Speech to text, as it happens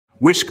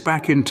Whisk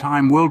back in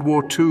time, World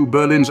War II,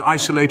 Berlin's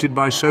isolated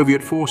by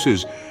Soviet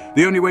forces.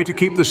 The only way to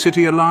keep the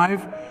city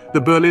alive? The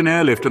Berlin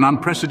Airlift, an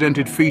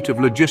unprecedented feat of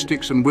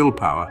logistics and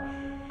willpower.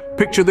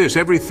 Picture this,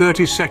 every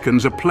 30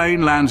 seconds a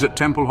plane lands at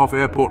Tempelhof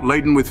Airport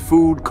laden with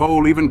food,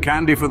 coal, even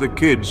candy for the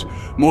kids.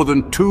 More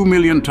than 2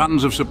 million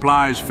tons of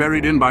supplies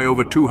ferried in by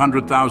over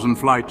 200,000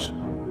 flights.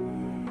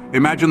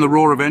 Imagine the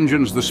roar of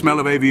engines, the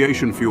smell of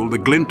aviation fuel, the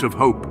glint of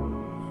hope.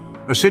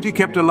 A city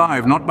kept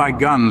alive not by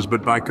guns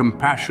but by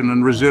compassion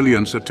and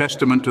resilience, a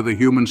testament to the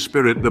human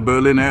spirit, the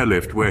Berlin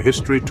Airlift, where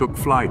history took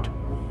flight.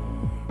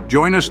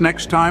 Join us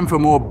next time for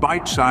more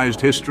bite-sized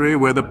history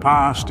where the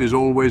past is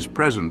always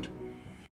present.